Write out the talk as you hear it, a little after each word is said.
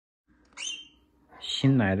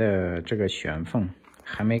新来的这个玄凤，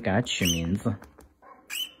还没给它取名字，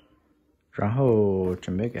然后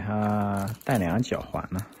准备给它戴2脚环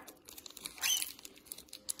呢，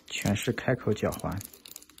全是开口脚环。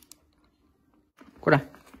过来，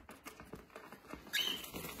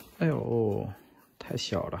哎呦，太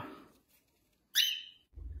小了。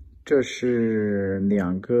这是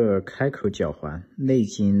2个开口脚环，内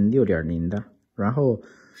径6.0的，然后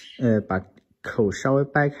把口稍微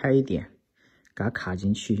掰开一点，给它卡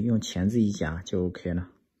进去，用钳子一夹就 OK 了。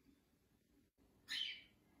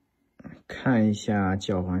看一下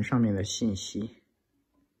脚环上面的信息。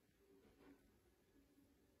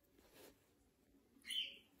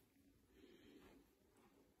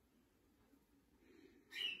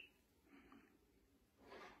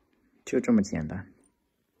就这么简单。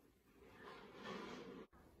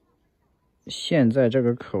现在这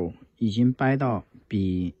个口已经掰到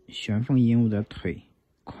比玄凤鹦鹉的腿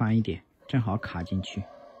宽一点，正好卡进去。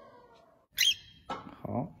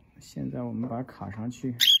好，现在我们把它卡上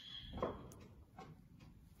去。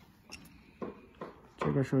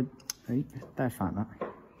这个时候，哎，戴反了。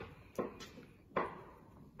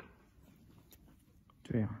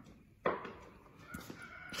这样。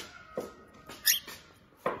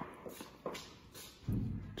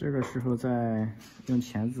这个时候在用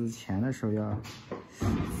钳子钳的时候要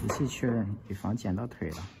仔细确认，以防剪到腿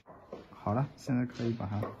了。好了，现在可以把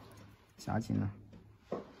它夹紧了。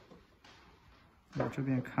在这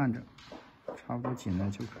边看着，差不多紧了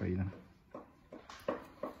就可以了。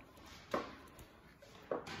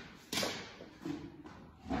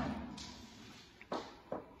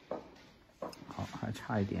好，还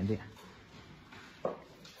差一点点。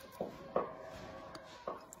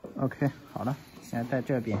OK， 好了。现在在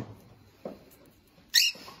这边，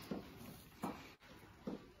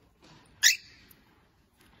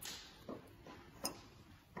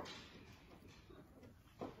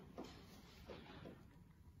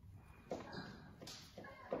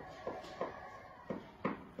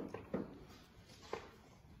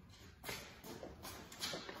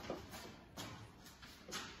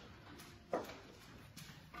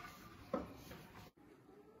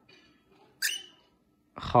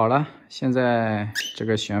好了，现在这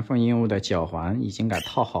个玄凤鹦鹉的脚环已经给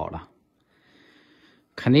套好了。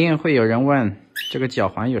肯定会有人问，这个脚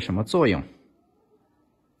环有什么作用？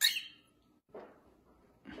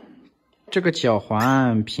这个脚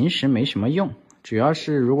环平时没什么用，主要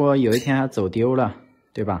是如果有一天它走丢了，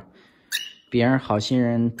对吧？别人好心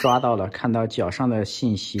人抓到了，看到脚上的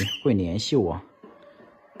信息会联系我。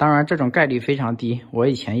当然这种概率非常低，我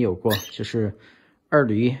以前有过，就是二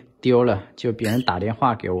驴丢了，就别人打电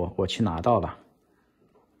话给我，我去拿到了。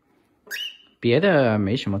别的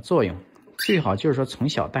没什么作用，最好就是说从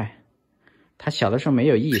小带。他小的时候没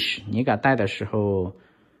有意识，你给他带的时候，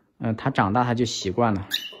他长大他就习惯了。